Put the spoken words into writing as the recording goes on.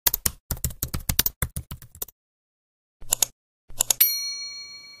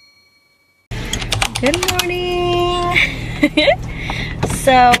Good morning.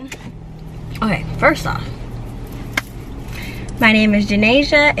 So, okay, first off, my name is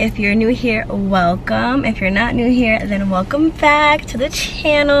Janasia. If you're new here, welcome. If you're not new here, then welcome back to the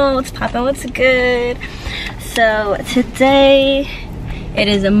channel. What's poppin', what's good? So today, it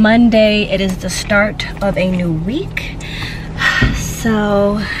is a Monday. It is the start of a new week.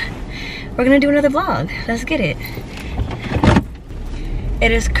 So we're gonna do another vlog. Let's get it. It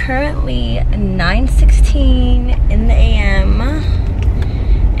is currently 9:16 in the AM,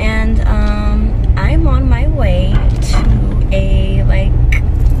 and I'm on my way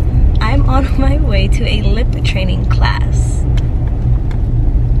to a lip training class.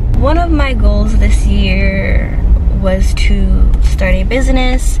 One of my goals this year was to start a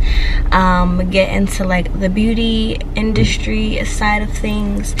business, get into like the beauty industry side of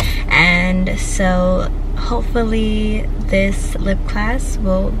things, and so hopefully this lip class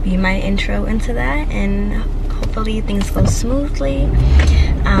will be my intro into that, and hopefully things go smoothly.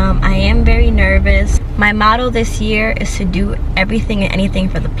 I am very nervous. My motto this year is to do everything and anything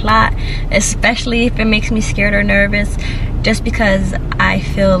for the plot, especially if it makes me scared or nervous, just because I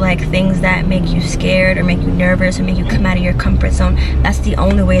feel like things that make you scared or make you nervous or make you come out of your comfort zone, that's the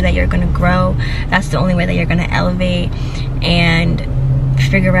only way that you're gonna grow. That's the only way that you're gonna elevate and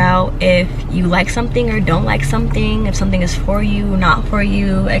figure out if you like something or don't like something, if something is for you, not for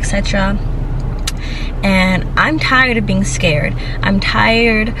you, etc. And I'm tired of being scared. I'm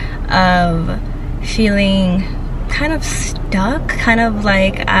tired of feeling kind of stuck, kind of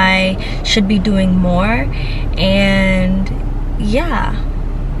like I should be doing more. And yeah,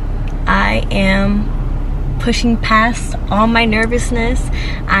 I am pushing past all my nervousness.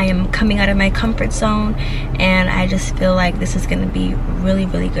 I am coming out of my comfort zone, and I just feel like this is gonna be really,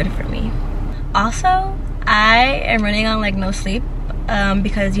 really good for me. Also, I am running on like no sleep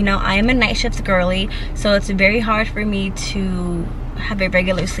because, you know, I am a night shift girly, so it's very hard for me to have a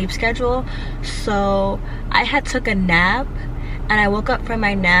regular sleep schedule. So I had took a nap, and I woke up from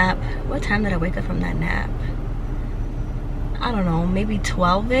my nap. What time did I wake up from that nap? I don't know, maybe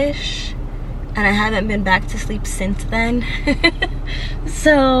 12-ish, and I haven't been back to sleep since then.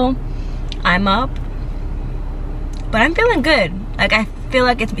 So I'm up, but I'm feeling good. Like, I feel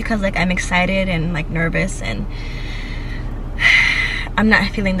like it's because like I'm excited and like nervous, and I'm not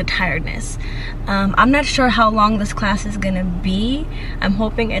feeling the tiredness. I'm not sure how long this class is gonna be. I'm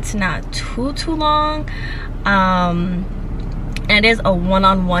hoping it's not too long. And it is a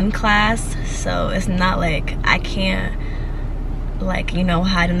one-on-one class, so it's not like I can't, like, you know,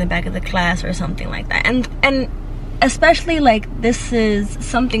 hide in the back of the class or something like that. And especially like this is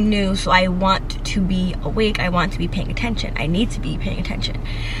something new, so I want to be awake. I want to be paying attention. I need to be paying attention.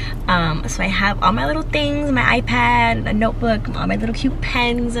 So I have all my little things, my iPad, a notebook, all my little cute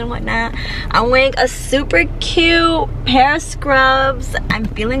pens and whatnot. I'm wearing a super cute pair of scrubs. I'm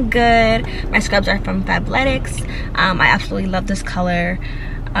feeling good. My scrubs are from Fabletics. I absolutely love this color.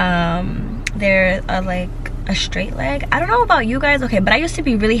 They're like a straight leg. I don't know about you guys, okay, but I used to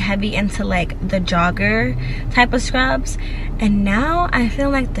be really heavy into like the jogger type of scrubs, and now I feel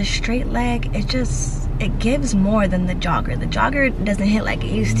like the straight leg, it gives more than the jogger. The jogger doesn't hit like it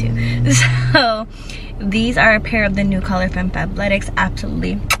used to. So these are a pair of the new color from Fabletics.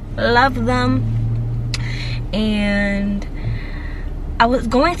 Absolutely love them. And I was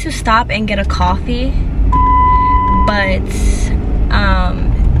going to stop and get a coffee, but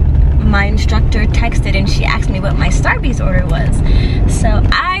my instructor texted and she asked me what my Starbucks order was. So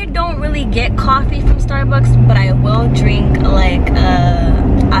I don't really get coffee from Starbucks, but I will drink like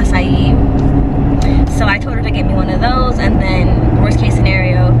acai. So I told her to get me one of those, and then worst case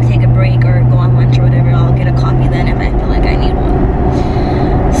scenario, take a break or go on lunch or whatever, I'll get a coffee then if I feel like I need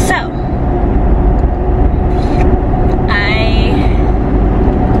one. So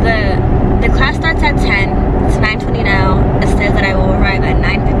the class starts at 10. It's 9:20 now. It says that I will arrive at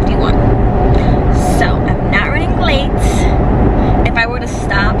 9:51. So I'm not running late. If I were to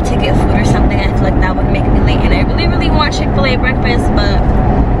stop to get food or something, I feel like that would make me late, and I really, really want Chick-fil-A breakfast, but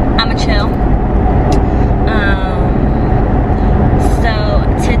I'ma chill. So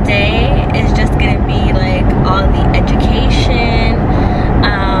today is just gonna be like all the education,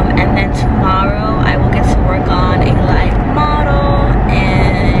 and then tomorrow I will get to work on a live model,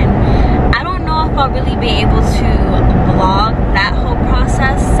 and I don't know if I'll really be able to vlog that whole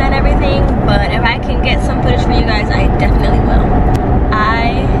process and everything, but if I can get some footage for you guys, I definitely will.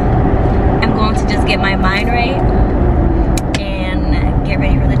 I am going to just get my mind right and get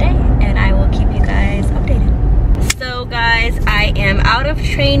ready for the day, and I will keep you guys updated. So guys, I am out of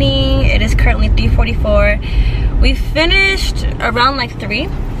training. It is currently 3:44. We finished around like 3.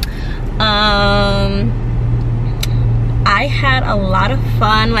 I had a lot of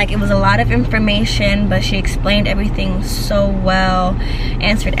fun. Like, it was a lot of information, but she explained everything so well,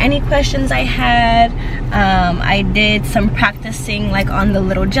 answered any questions I had. I did some practicing like on the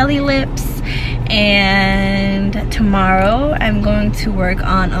little jelly lips, and tomorrow I'm going to work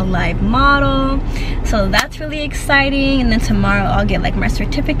on a live model, so that's really exciting. And then tomorrow I'll get like my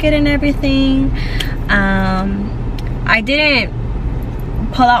certificate and everything. I didn't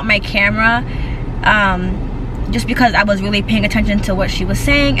pull out my camera just because I was really paying attention to what she was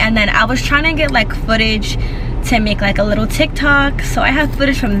saying, and then I was trying to get like footage to make like a little TikTok, so I have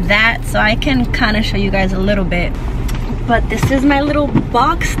footage from that, so I can kind of show you guys a little bit. But this is my little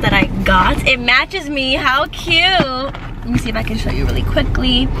box that I got. It matches me. How cute. Let me see if I can show you really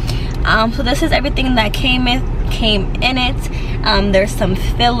quickly. So this is everything that came in it. There's some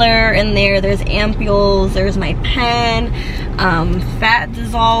filler in there, there's ampules, there's my pen, fat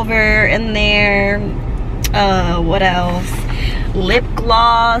dissolver in there, what else, lip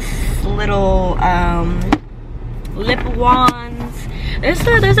gloss, little lip wands.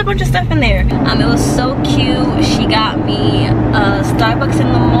 There's a bunch of stuff in there. It was so cute. She got me Starbucks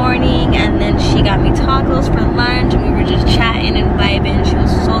in the morning, and then she got me tacos for lunch, and we were just chatting and vibing. She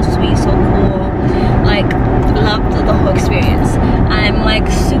was so sweet, so cool. Like, loved the whole experience. I'm like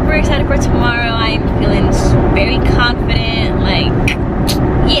super excited for tomorrow. I'm feeling very confident. Like,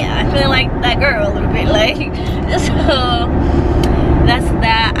 yeah, I'm feeling like that girl a little bit. Like, so that's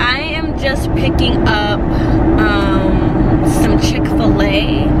that. I am just picking up some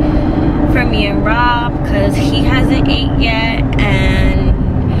Chick-fil-A for me and Rob because he hasn't ate yet, and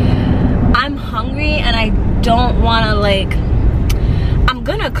I'm hungry, and I don't want to, like, I'm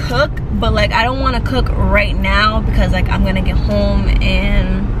gonna cook, but like I don't want to cook right now because like I'm gonna get home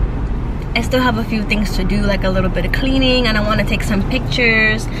and I still have a few things to do, like a little bit of cleaning, and I want to take some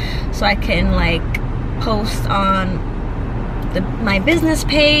pictures so I can like post on my business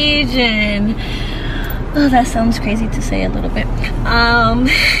page. And oh, that sounds crazy to say a little bit.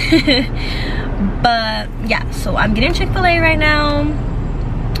 But yeah, so I'm getting Chick-fil-A right now,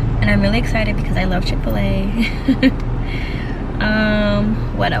 and I'm really excited because I love Chick-fil-A.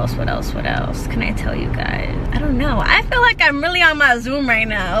 What else can I tell you guys? I don't know. I feel like I'm really on my Zoom right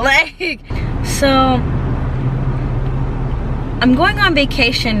now. Like, so I'm going on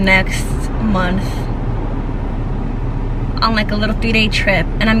vacation next month on like a little 3-day trip,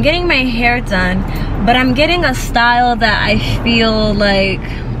 and I'm getting my hair done, but I'm getting a style that I feel like,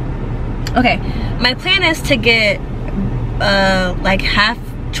 okay, my plan is to get like half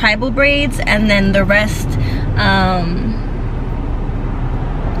tribal braids and then the rest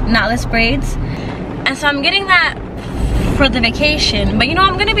knotless braids. And so I'm getting that for the vacation, but you know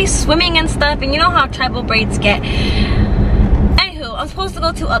I'm gonna be swimming and stuff, and you know how tribal braids get. Anywho, I'm supposed to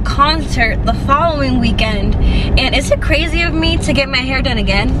go to a concert the following weekend, and is it crazy of me to get my hair done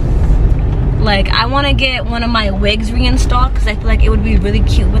again? Like, I want to get one of my wigs reinstalled because I feel like it would be really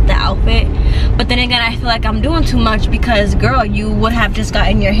cute with the outfit, but then again I feel like I'm doing too much because girl, you would have just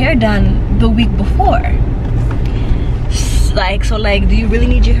gotten your hair done the week before. Like, so like, do you really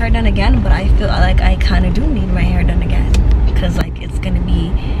need your hair done again? But I feel like I kind of do need my hair done again because like it's gonna be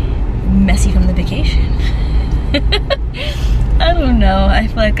messy from the vacation. I don't know, I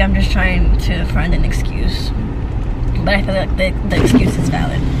feel like I'm just trying to find an excuse, but I feel like the excuse is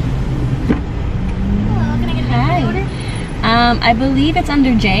valid. Hello, can I get a Hi. order? I believe it's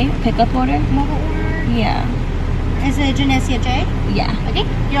under J, pickup order. Mobile order? Yeah. Is it Janasia J? Yeah. Okay,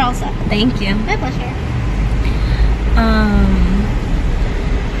 you're all set. Thank you. My pleasure.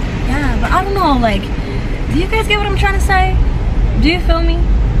 Yeah, but I don't know, like, do you guys get what I'm trying to say? Do you feel me?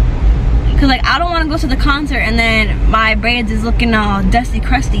 Because like I don't want to go to the concert and then my braids is looking all dusty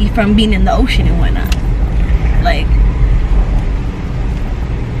crusty from being in the ocean and whatnot. Like,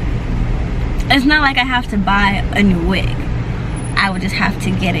 it's not like I have to buy a new wig. I would just have to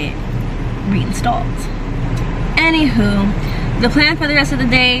get it reinstalled. Anywho, the plan for the rest of the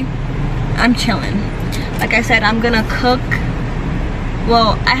day, I'm chilling. Like I said, I'm gonna cook.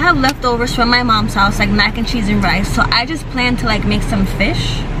 Well, I have leftovers from my mom's house, like mac and cheese and rice, so I just plan to like make some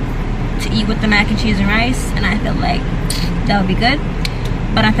fish to eat with the mac and cheese and rice, and I feel like that would be good.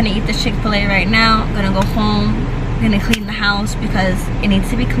 But I'm gonna eat the Chick-fil-A right now. I'm gonna go home, I'm gonna clean the house because it needs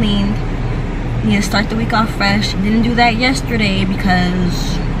to be cleaned. I need to start the week off fresh. Didn't do that yesterday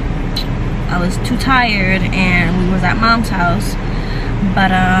because I was too tired and we was at mom's house. But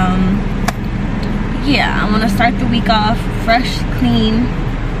yeah, I'm gonna start the week off fresh, clean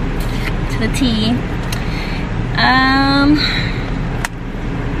to the T.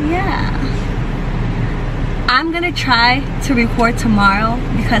 Yeah, I'm gonna try to record tomorrow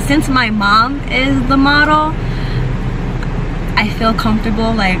because since my mom is the model, I feel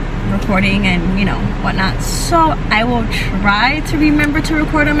comfortable like recording and you know whatnot. So I will try to remember to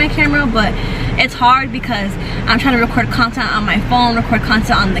record on my camera, but it's hard because I'm trying to record content on my phone, record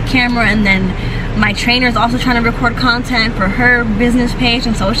content on the camera, and then my trainer is also trying to record content for her business page,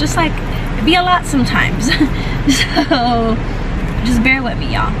 and so it's just like it'd be a lot sometimes. So just bear with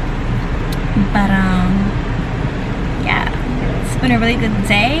me, y'all. But yeah, it's been a really good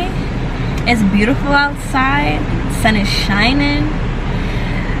day. It's beautiful outside, the sun is shining,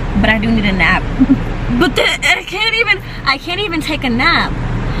 but I do need a nap. But then I can't even take a nap,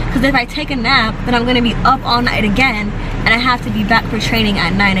 because if I take a nap then I'm gonna be up all night again, and I have to be back for training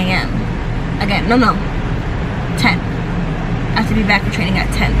at 9 a.m. again. No, 10. I have to be back for training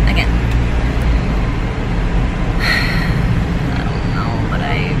at 10 again. I don't know, but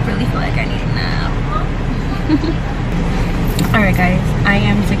I really feel like I need a nap. Alright guys, I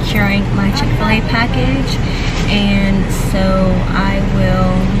am securing my Chick-fil-A package, and so I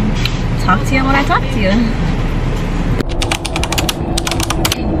will talk to you when I talk to you.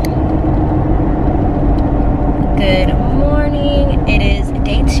 Good morning. It is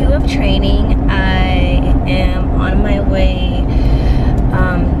day 2 of training. I am on my way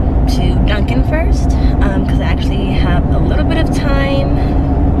to Dunkin' first because I actually have a little bit of time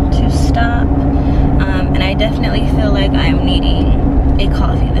to stop. And I definitely feel like I'm needing a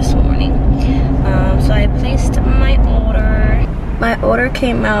coffee this morning. So I placed my order. My order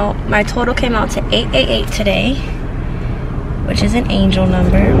came out, my total came out to 888 today, which is an angel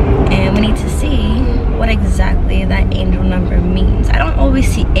number. And we need to see what exactly that angel number means. I don't always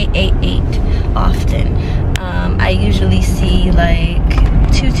see 888 often. I usually see like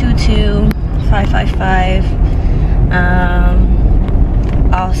 222, 555.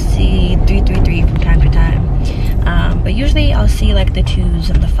 I'll see 333 from time to time, but usually I'll see like the 2s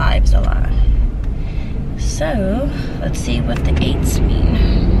and the 5s a lot. So let's see what the 8s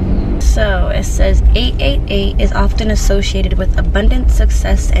mean. So it says 888 is often associated with abundant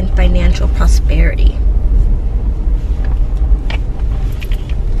success and financial prosperity.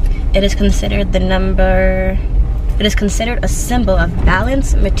 It is considered a symbol of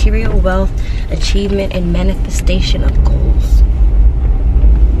balance, material wealth, achievement, and manifestation of goals.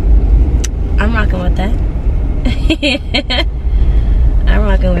 I'm rocking with that. I'm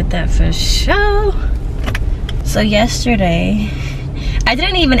rocking with that for sure. So yesterday, I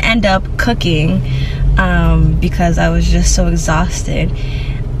didn't even end up cooking because I was just so exhausted,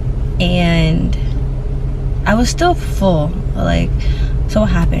 and I was still full. Like, so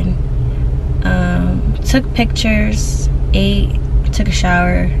what happened? Took pictures, ate, took a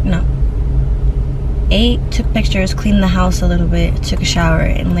shower. No. Ate, took pictures, cleaned the house a little bit, took a shower,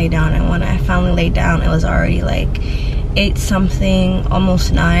 and lay down. And when I finally laid down, it was already like 8 something,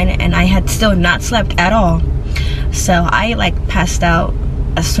 almost 9, and I had still not slept at all. So I like passed out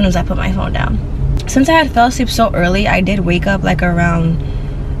as soon as I put my phone down. Since I had fell asleep so early, I did wake up like around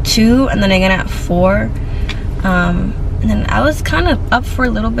 2, and then again at 4. And then I was kind of up for a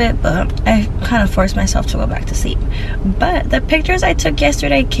little bit, but I kind of forced myself to go back to sleep. But the pictures I took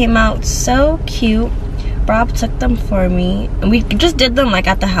yesterday came out so cute. Rob took them for me, and we just did them like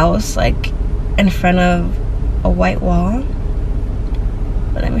at the house, like in front of a white wall.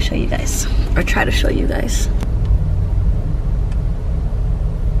 But let me show you guys, or try to show you guys.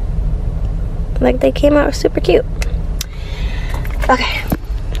 Like, they came out super cute. Okay.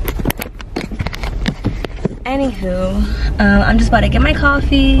 Anywho, I'm just about to get my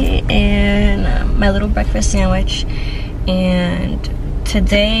coffee and my little breakfast sandwich, and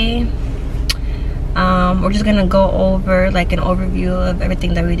today we're just gonna go over like an overview of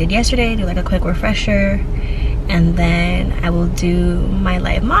everything that we did yesterday, do like a quick refresher, and then I will do my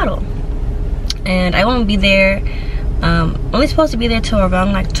live model. And I won't be there, only supposed to be there till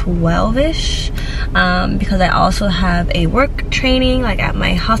around like 12ish, because I also have a work training like at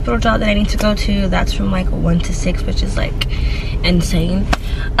my hospital job that I need to go to. That's from like 1 to 6, which is like insane.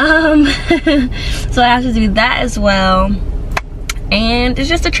 So I have to do that as well, and it's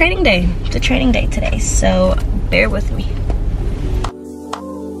just a training day. It's a training day today, so bear with me.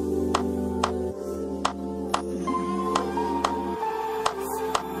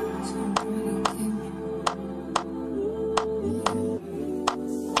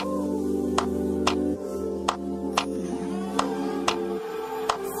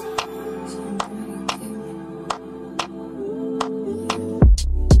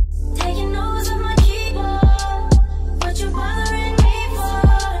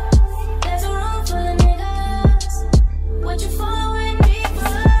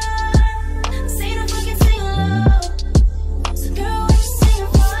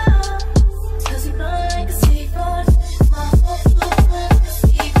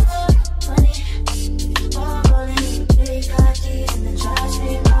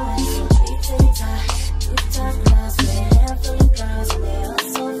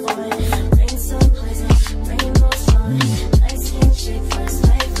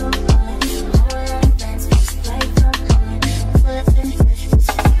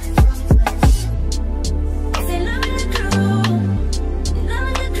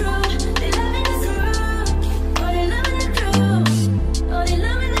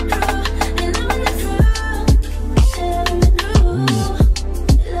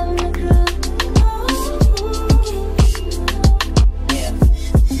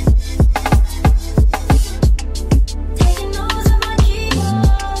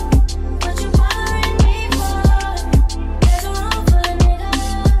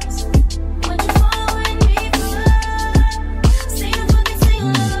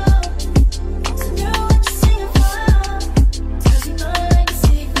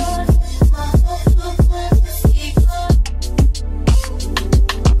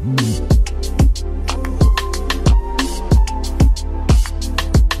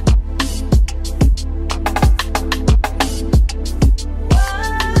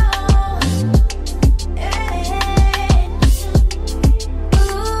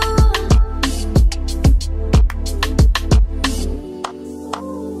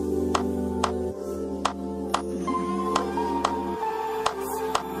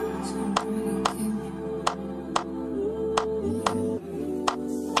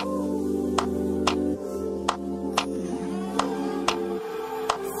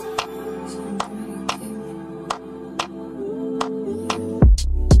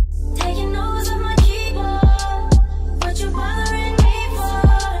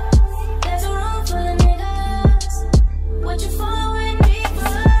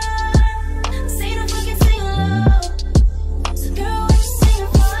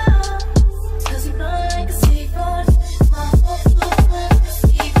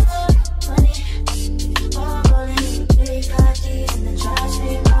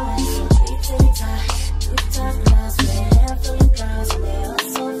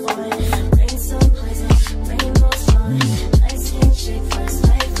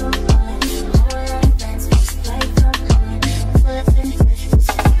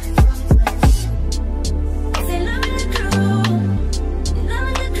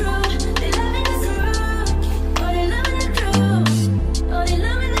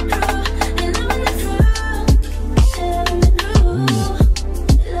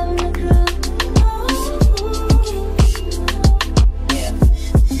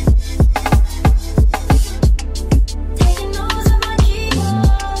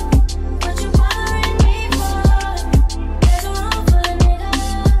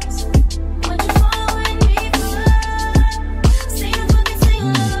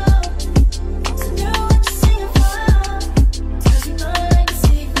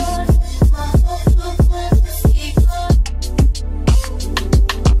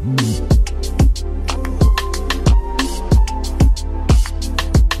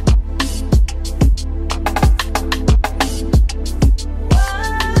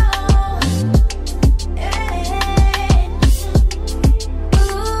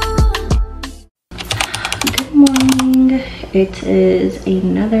 It is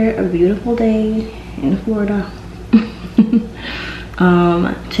another beautiful day in Florida.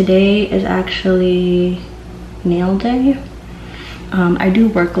 Today is actually nail day. I do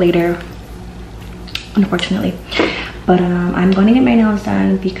work later, unfortunately, but I'm going to get my nails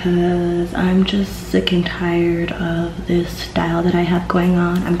done because I'm just sick and tired of this style that I have going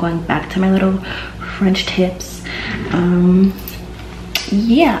on. I'm going back to my little French tips.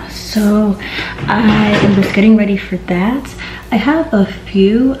 Yeah, so I am just getting ready for that. I have a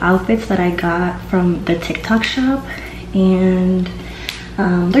few outfits that I got from the TikTok shop, and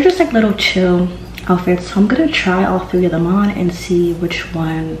they're just like little chill outfits. So I'm gonna try all 3 of them on and see which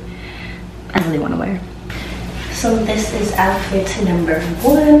one I really want to wear. So this is outfit number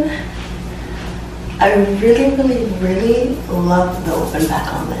 1. I really love the open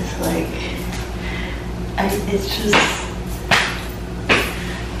back on this. Like, it's just,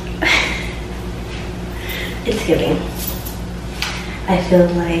 it's giving. I feel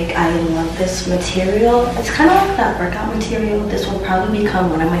like I love this material. It's kind of like that workout material. This will probably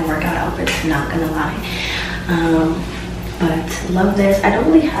become one of my workout outfits, not gonna lie. But love this. I don't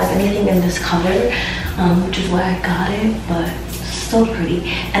really have anything in this color, which is why I got it, but so pretty.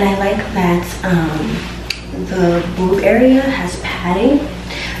 And I like that the boob area has padding,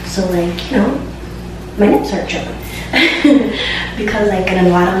 so like, you know, my nips are chilling. Because like in a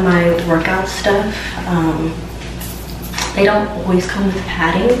lot of my workout stuff, they don't always come with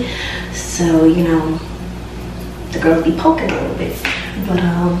padding, so you know, the girls be poking a little bit. But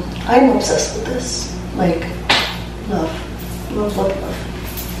I'm obsessed with this. Like, love.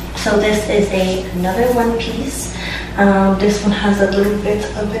 So this is another one piece. This one has a little bit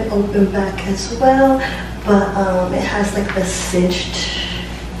of an open back as well, but it has like the cinched,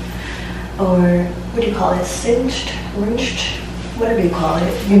 or what do you call it, cinched, wrenched, whatever you call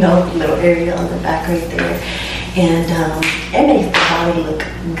it, you know, little area on the back right there. And it makes the body look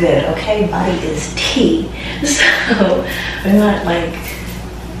good, okay? Body is tea. So I'm not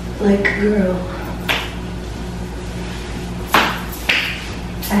like girl,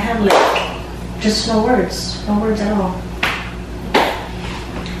 I have like just no words at all.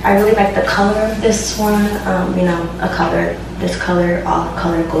 I really like the color of this one. You know, this color, all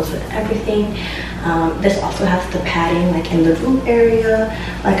color goes with everything. This also has the padding like in the boob area.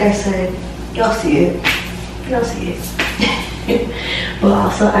 Like I said, y'all see it. But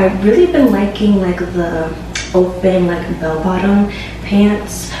also I've really been liking like the open like bell bottom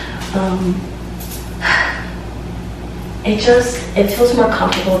pants. It feels more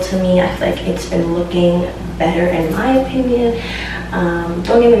comfortable to me. I feel like it's been looking better in my opinion.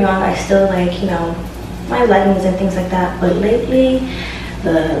 Don't get me wrong, I still like, you know, my leggings and things like that, but lately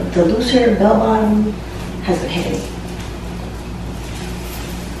the looser bell bottom has been hitting me.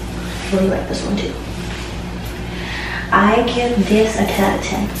 Really like this one too. I give this a 10 out of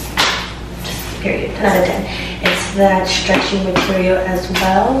 10. Just period, 10 out of 10. It's that stretchy material as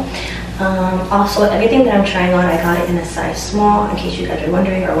well. Also, everything that I'm trying on, I got it in a size small, in case you guys are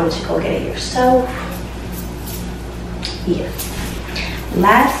wondering or wanted to go get it yourself. Yeah.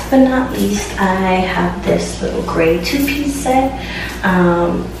 Last but not least, I have this little gray 2-piece set.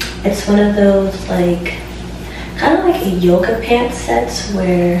 It's one of those like, kind of like a yoga pants sets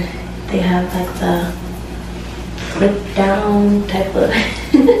where they have like the flip down type of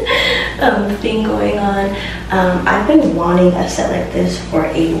thing going on. I've been wanting a set like this for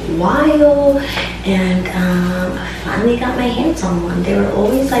a while, and finally got my hands on one. They were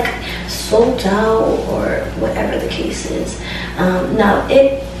always like sold out or whatever the case is. Now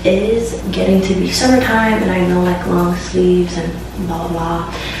it is getting to be summertime, and I know like long sleeves and blah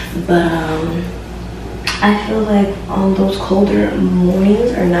blah, but I feel like on those colder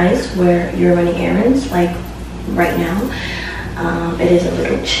mornings are nice where you're running errands, like right now. It is a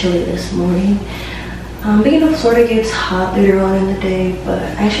little chilly this morning, but you know, Florida gets hot later on in the day, but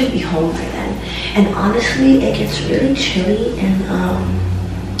I should be home by then. And honestly, it gets really chilly in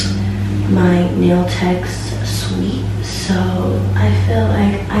my nail tech's suite, so I feel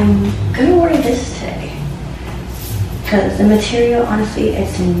like I'm gonna wear this today because the material, honestly,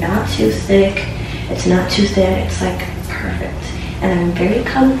 it's not too thick, it's not too thin, it's like perfect, and I'm very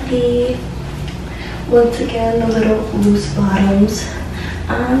comfy. Once again, the little loose bottoms.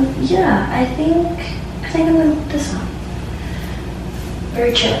 Yeah, I think I'm gonna put this on.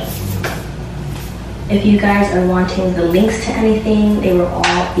 Very chill. If you guys are wanting the links to anything, they will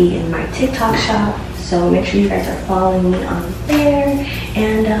all be in my TikTok shop. So make sure you guys are following me on there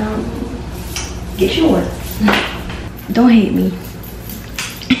and get you one. Don't hate me.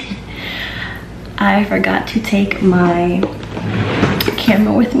 I forgot to take my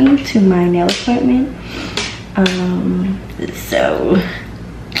camera with me to my nail appointment. So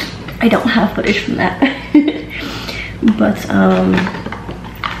I don't have footage from that. But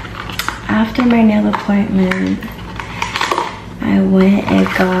after my nail appointment, I went and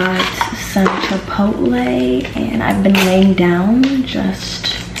got some Chipotle, and I've been laying down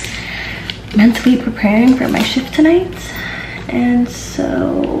just mentally preparing for my shift tonight. And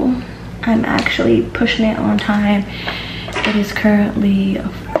so I'm actually pushing it on time. It is currently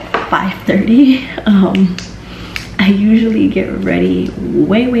 5:30. I usually get ready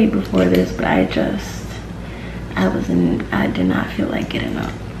way before this, but I did not feel like getting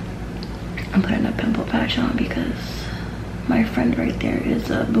up. I'm putting a pimple patch on because my friend right there is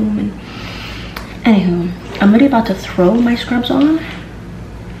booming. Anywho, I'm really about to throw my scrubs on.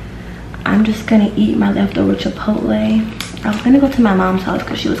 I'm just gonna eat my leftover Chipotle. I was gonna go to my mom's house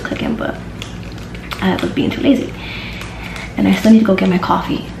because she was cooking, but I was being too lazy. And I still need to go get my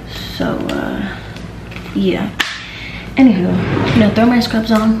coffee. So yeah. Anywho, I'm gonna throw my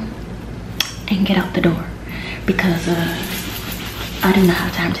scrubs on and get out the door because I do not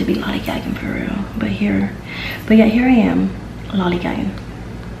have time to be lollygagging for real. But yeah, here I am lollygagging.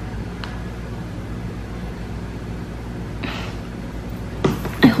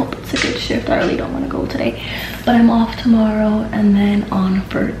 I hope it's a good shift. I really don't want to go today, but I'm off tomorrow and then on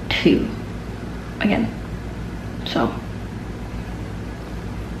for 2 again. So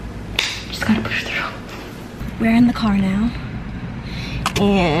just gotta push through. We're in the car now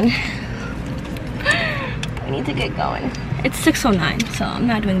and we need to get going. It's 6:09, so I'm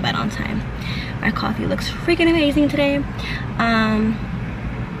not doing bad on time. My coffee looks freaking amazing today.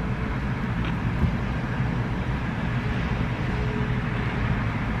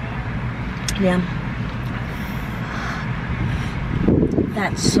 Yeah,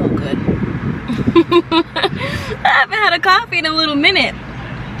 that's so good. I haven't had a coffee in a little minute.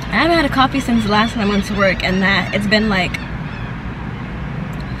 I haven't had a coffee since the last time I went to work, and that it's been like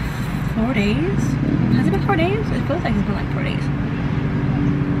 4 days. Has it been 4 days? It feels like it's been like 4 days.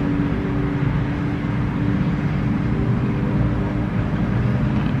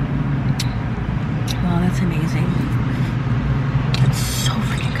 Wow, that's amazing. That's so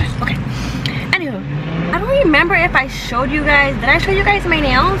freaking good. Okay. Anywho, I don't remember if I showed you guys. Did I show you guys my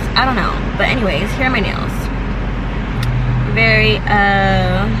nails? I don't know. But anyways, here are my nails. Very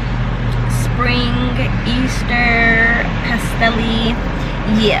spring, Easter, pastel-y.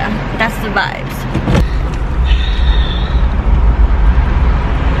 Yeah, that's the vibes.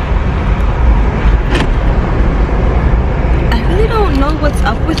 I really don't know what's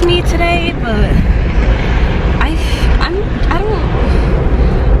up with me today, but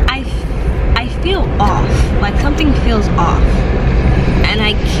I feel off. Like something feels off, and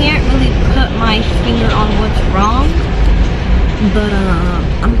I can't really put my finger on what's wrong. But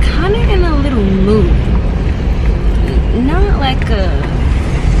I'm kind of in a little mood. Not like a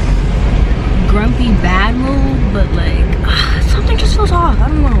grumpy bad mood, but like something just feels off. I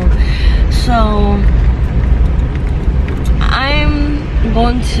don't know. So I'm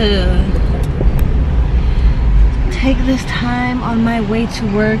going to take this time on my way to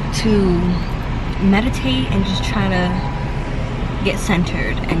work to meditate and just try to get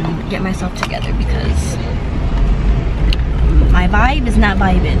centered and get myself together because my vibe is not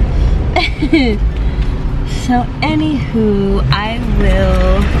vibing. So anywho, I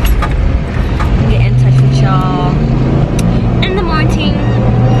will get in touch with y'all in the morning.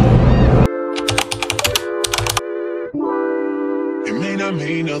 It may not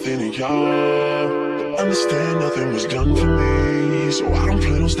mean nothing to y'all, but understand nothing was done for me, so I don't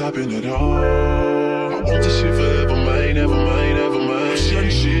plan on stopping at all. I want this shit forever, mine, ever mine, ever mine. Shutting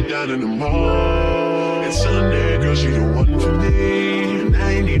shit down in the mall. It's Sunday, girl, she the one for me, and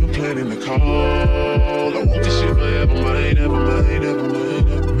I ain't even planning the call. I want this shit forever, mine, ever mine, ever mine,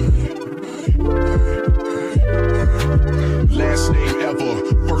 ever mine. Last name ever,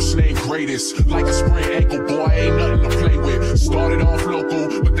 first name greatest. Like a sprained ankle, boy, ain't nothing to play with. Started off local,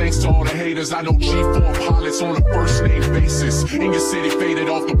 but thanks to all the haters, I know G4 pilots on a first name basis. In your city, faded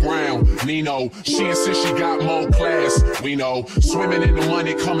off the ground. Nino, she insists she got more class. We know, swimming in the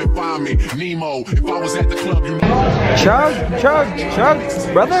money, come and find me. Nemo, if I was at the club, you know. Chug,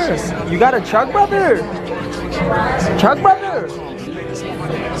 brother. You got a chug, brother. Chug, brother.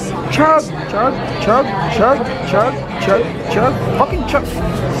 Chug. Fucking chug.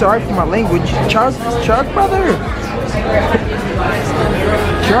 Sorry for my language. Chug, brother. Chug, brother.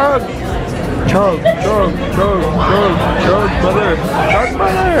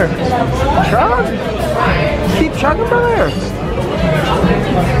 Chug. Keep chugging, brother.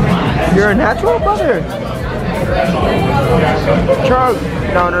 You're a natural, brother. Charles,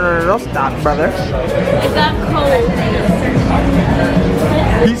 no, don't stop, brother. It got cold.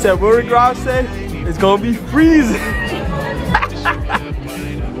 He said, what did Rob say? It's gonna be freezing.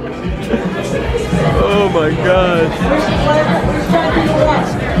 Oh my God.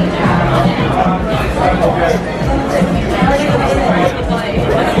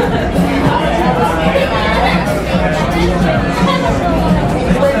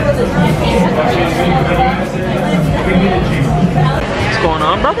 What's going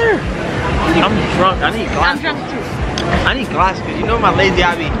on, brother? I'm drunk. I need glasses. I'm drunk too. I need glasses because you know my lazy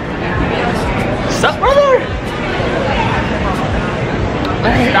eye be. What's up, brother?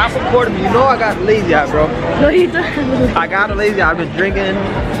 Stop recording me. You know I got a lazy eye, bro. No, you don't. I got a lazy eye. I've been drinking.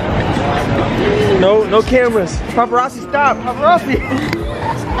 No cameras. Paparazzi, stop. Paparazzi.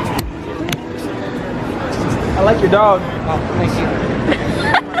 I like your dog. Oh, thank you.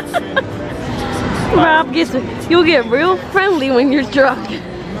 Rob gets, you'll get real friendly when you're drunk.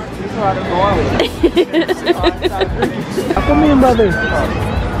 Come in, brother.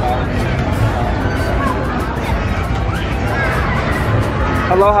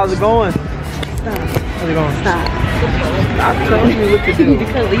 Hello, how's it going? Stop. How's it going? Stop. Stop telling me what to do. You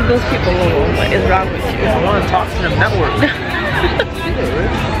can leave those people alone. What is wrong with you? I want to talk to them network.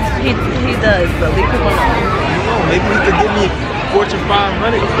 He does, but leave him alone. No, maybe he could give me Fortune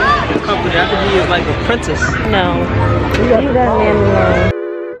 500 company. I could be like a princess. No. Leave that man alone.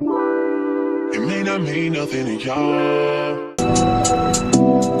 It may not mean nothing to y'all.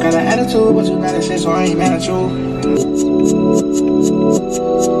 Got an attitude, but you gotta say so I ain't mad at you.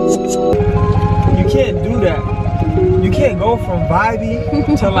 You can't do that. You can't go from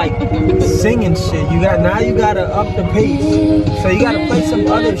vibey to like singing shit. Now you gotta up the pace. So you gotta play some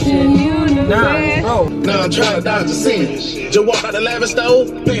other shit. Nah, bro. Now I'm trying to dodge the sin. Just walk out the lavish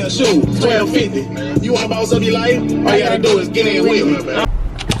stove, pay a shoe, $12.50. You want to boss up your life? All you gotta do is get in with me.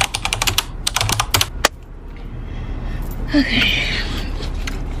 Okay.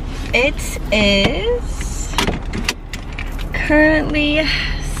 It is currently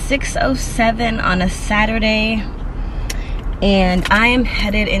 6:07 on a Saturday, and I am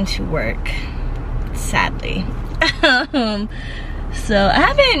headed into work, sadly. So I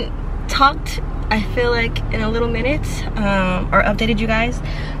haven't talked, I feel like, in a little minute, or updated you guys.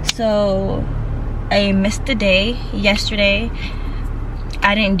 So I missed the day yesterday.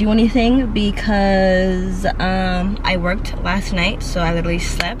 I didn't do anything because I worked last night, so I literally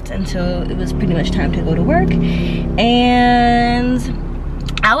slept until it was pretty much time to go to work. And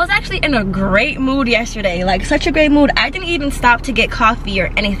I was actually in a great mood yesterday, like such a great mood. I didn't even stop to get coffee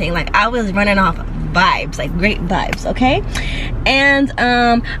or anything. Like I was running off vibes, like great vibes, okay? And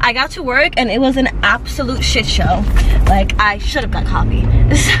I got to work and it was an absolute shit show. Like I should have got coffee.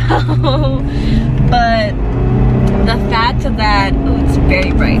 So, but the fact that, oh, it's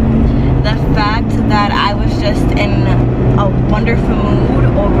very bright. The fact that I was just in a wonderful mood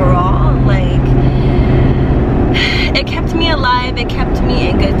overall, like, it kept me alive, it kept me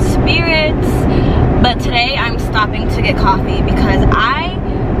in good spirits. But today I'm stopping to get coffee because I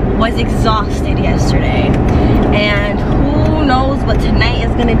was exhausted yesterday. And who knows what tonight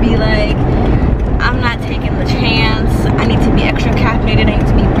is gonna be like. I'm not taking the chance. I need to be extra caffeinated, I need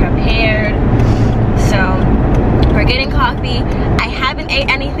to be prepared. So, we're getting coffee. I haven't ate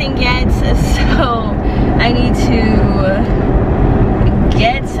anything yet, so I need to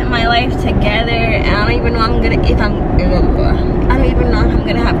get my life together. And I don't even know I don't even know if I'm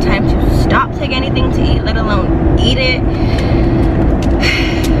gonna have time to stop taking anything to eat, let alone eat it.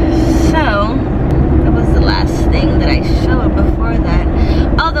 So that was the last thing that I showed before that.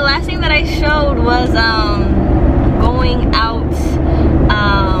 Oh, the last thing that I showed was going out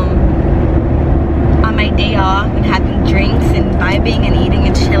on my day off and having drinks and vibing and eating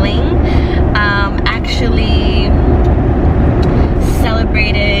and chilling. Actually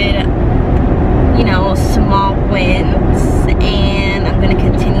celebrated, you know, small wins, and I'm gonna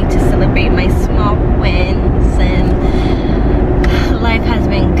continue to celebrate my small wins. And life has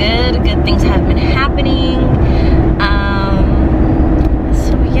been good things have been happening.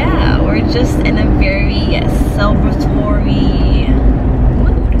 So yeah, we're just in a very celebratory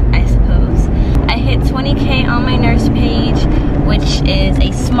mood, I suppose. I hit 20K on my nurse page, which is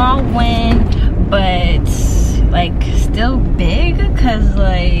a small win, but like still big, cause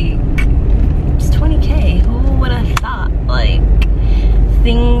like it's 20K. Who would have thought like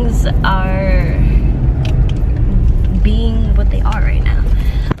things are being what they are right now?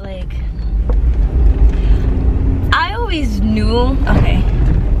 Like I always knew, okay,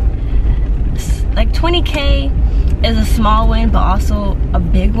 like 20K is a small win, but also a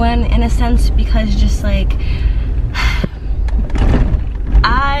big one in a sense, because just like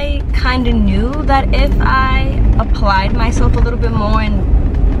I kind of knew that if I applied myself a little bit more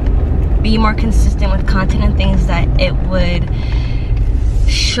and be more consistent with content and things, that it would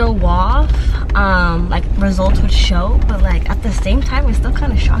show off, like results would show. But like at the same time, it's still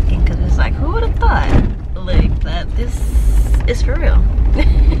kind of shocking, because it's like, who would have thought like that this is for real?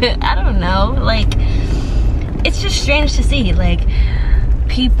 I don't know, like it's just strange to see. Like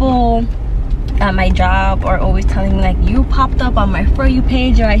people at my job are always telling me like, you popped up on my For You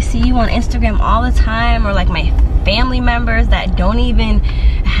page, or I see you on Instagram all the time, or like my family members that don't even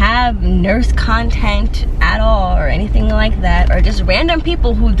have nurse content at all or anything like that, or just random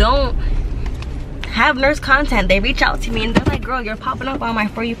people who don't have nurse content, they reach out to me and they're like, girl, you're popping up on my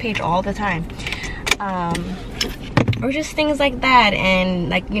For You page all the time, or just things like that. And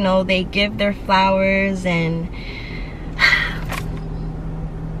like, you know, they give their flowers, and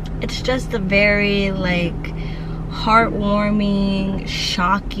it's just a very like heartwarming,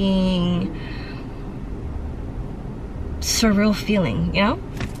 shocking, surreal feeling, you know?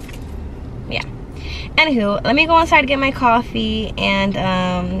 Yeah. Anywho, let me go inside and get my coffee, and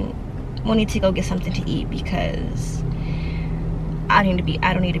we'll need to go get something to eat, because I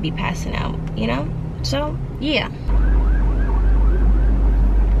don't need to be passing out, you know? So yeah.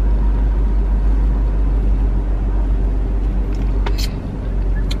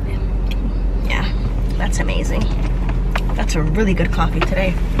 That's amazing. That's a really good coffee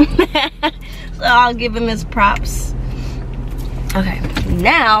today. So I'll give him his props. Okay,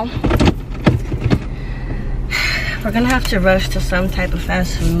 now we're gonna have to rush to some type of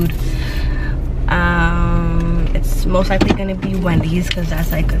fast food. It's most likely gonna be Wendy's, because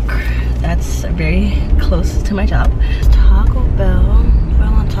that's like that's very close to my job. Taco Bell. Do I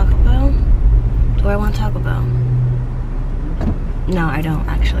want Taco Bell? Do I want Taco Bell? No, I don't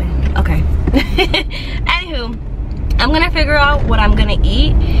actually. Okay. Anywho, I'm gonna figure out what I'm gonna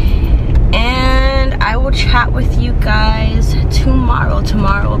eat, and I will chat with you guys tomorrow.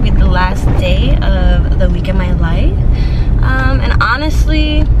 Tomorrow will be the last day of the week in my life. And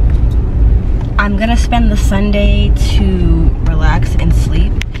honestly, I'm gonna spend the Sunday to relax and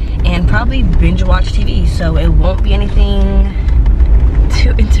sleep and probably binge watch TV, so it won't be anything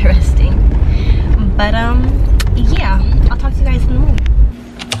too interesting. But yeah, I'll talk to you guys in the morning.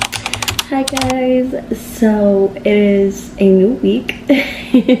 Hi guys, so it is a new week,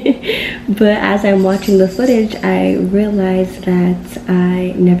 but as I'm watching the footage, I realized that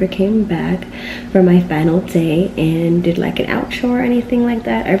I never came back for my final day and did like an outro or anything like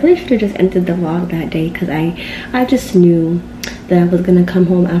that. I really should have just ended the vlog that day, because I just knew that I was gonna come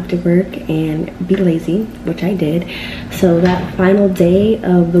home after work and be lazy, which I did. So that final day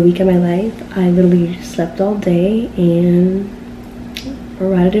of the week of my life, I literally slept all day and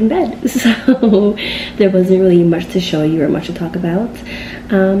rotted in bed. So there wasn't really much to show you or much to talk about.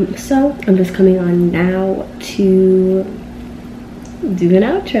 So I'm just coming on now to do an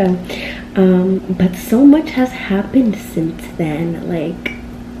outro. But so much has happened since then. Like,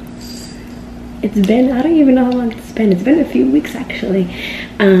 it's been, I don't even know how long it's been. It's been a few weeks actually.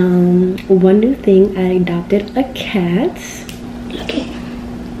 One new thing, I adopted a cat. Okay.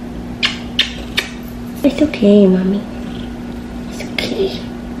 It's okay, mommy. It's okay.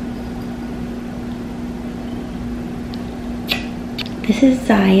 This is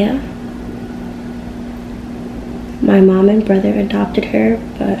Zaya. My mom and brother adopted her,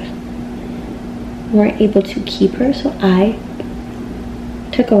 but weren't able to keep her, so I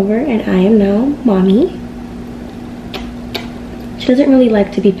took over and I am now mommy. She doesn't really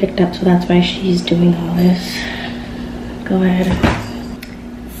like to be picked up, so that's why she's doing all this. Go ahead.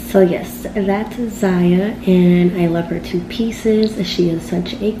 So yes, that's Zaya, and I love her to pieces. She is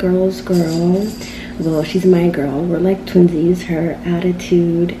such a girl's girl. Well, she's my girl. We're like twinsies. Her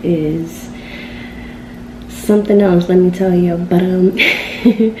attitude is something else, let me tell you. But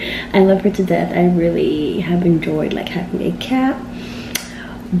I love her to death. I really have enjoyed like having a cat.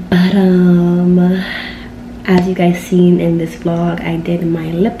 But as you guys seen in this vlog, I did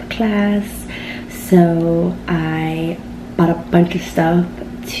my lip class, so I bought a bunch of stuff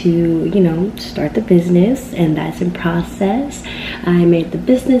to, you know, start the business, and that's in process. I made the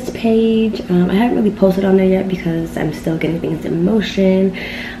business page. I haven't really posted on there yet because I'm still getting things in motion.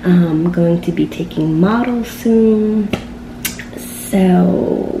 I'm going to be taking models soon. So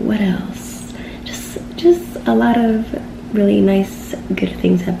what else? Just a lot of really nice, good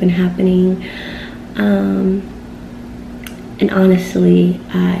things have been happening. And honestly,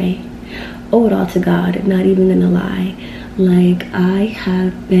 I owe it all to God, not even gonna lie. Like, I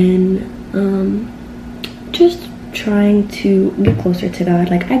have been just trying to get closer to God.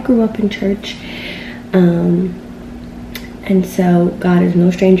 Like, I grew up in church, and so God is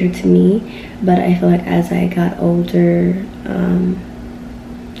no stranger to me, but I feel like as I got older,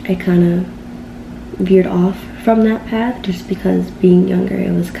 I kind of veered off from that path, just because being younger,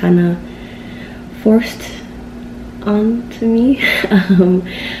 it was kind of forced onto me.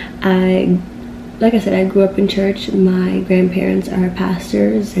 Like I said, I grew up in church. My grandparents are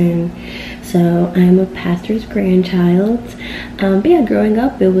pastors, and so I'm a pastor's grandchild. But yeah, growing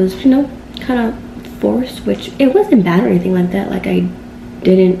up, it was, you know, kind of forced, which it wasn't bad or anything like that. Like, I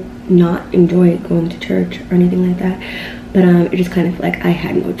didn't not enjoy going to church or anything like that, but it just kind of like I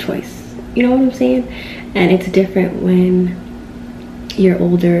had no choice. You know what I'm saying? And it's different when you're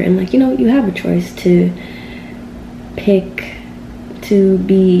older and, like, you know, you have a choice to pick to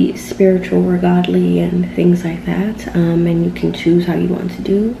be spiritual or godly and things like that, and you can choose how you want to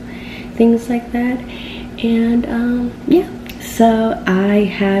do things like that. And yeah, so I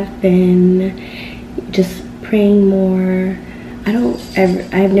have been just praying more. I don't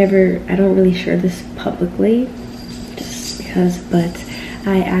really share this publicly just because, but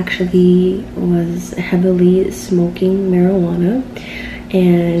I actually was heavily smoking marijuana,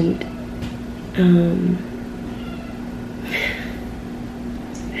 and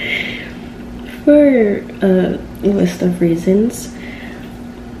for a list of reasons,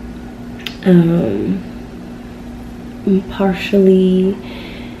 partially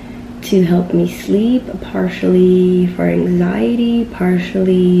to help me sleep, partially for anxiety,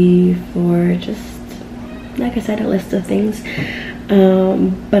 partially for just, like I said, a list of things.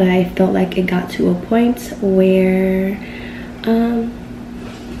 But I felt like it got to a point where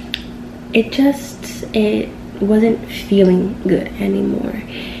it wasn't feeling good anymore,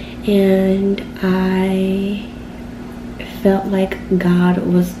 and I felt like God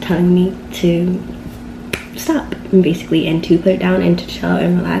was telling me to stop, basically, and to put it down and to chill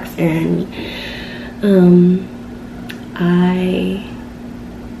and relax. And I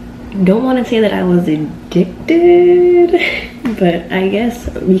don't want to say that I was addicted, but I guess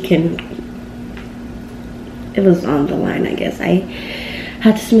it was on the line, I guess. I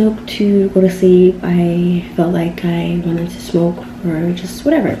had to smoke to go to sleep. I felt like I wanted to smoke for just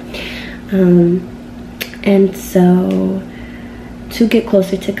whatever. And so to get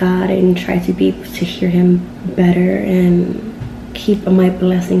closer to God and try to be able to hear him better and keep my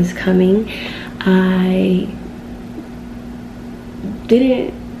blessings coming, I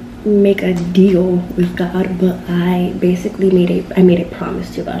didn't make a deal with God, but I basically made a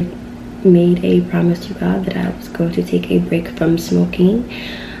promise to God. Made a promise to God that I was going to take a break from smoking,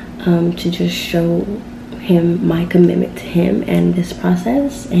 to just show him my commitment to him and this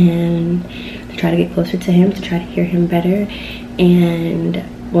process, and to try to get closer to him, to try to hear him better. And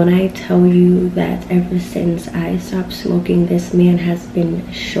when I tell you that ever since I stopped smoking, this man has been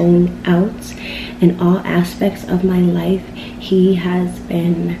showing out in all aspects of my life. He has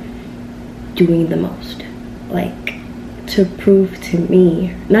been doing the most, like, to prove to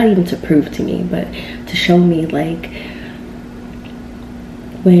me, not even to prove to me, but to show me, like,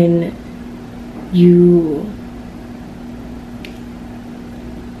 when you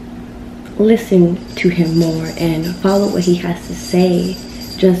listen to him more and follow what he has to say,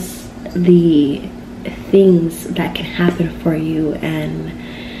 just the things that can happen for you. And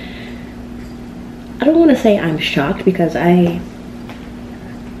I don't want to say I'm shocked, because I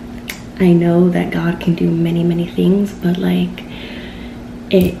know that God can do many, many things, but, like,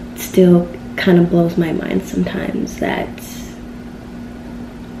 it still kind of blows my mind sometimes that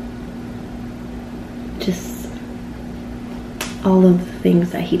just all of the things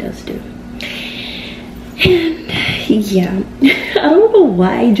that he does do. And yeah, I don't know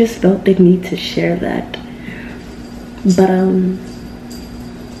why I just felt the need to share that, but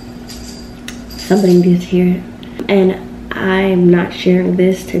somebody needs to hear it. And I'm not sharing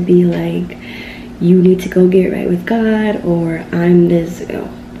this to be like, you need to go get right with God, or I'm this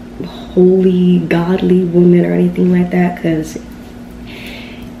holy, godly woman or anything like that, because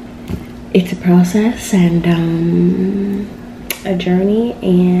it's a process and a journey,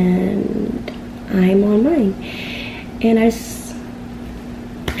 and I'm on mine. And I just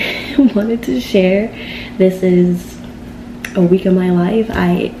wanted to share. This is a week of my life.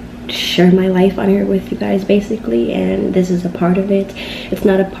 I share my life on here with you guys, basically, and this is a part of it. It's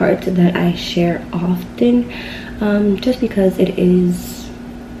not a part that I share often, just because it is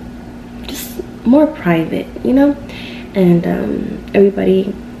just more private, you know. And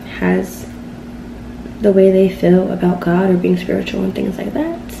everybody has the way they feel about God or being spiritual and things like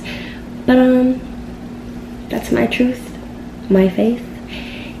that, but that's my truth, my faith.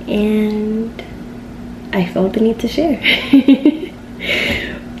 And I felt the need to share.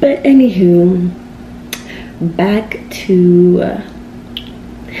 But anywho, back to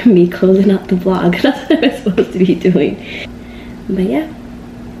me closing out the vlog. That's what I'm supposed to be doing. But yeah,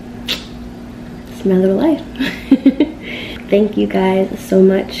 it's my little life. Thank you guys so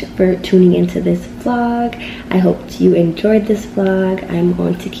much for tuning into this vlog. I hope you enjoyed this vlog. I'm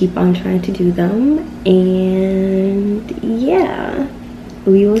going to keep on trying to do them, and yeah,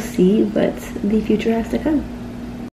 we will see what the future has to come.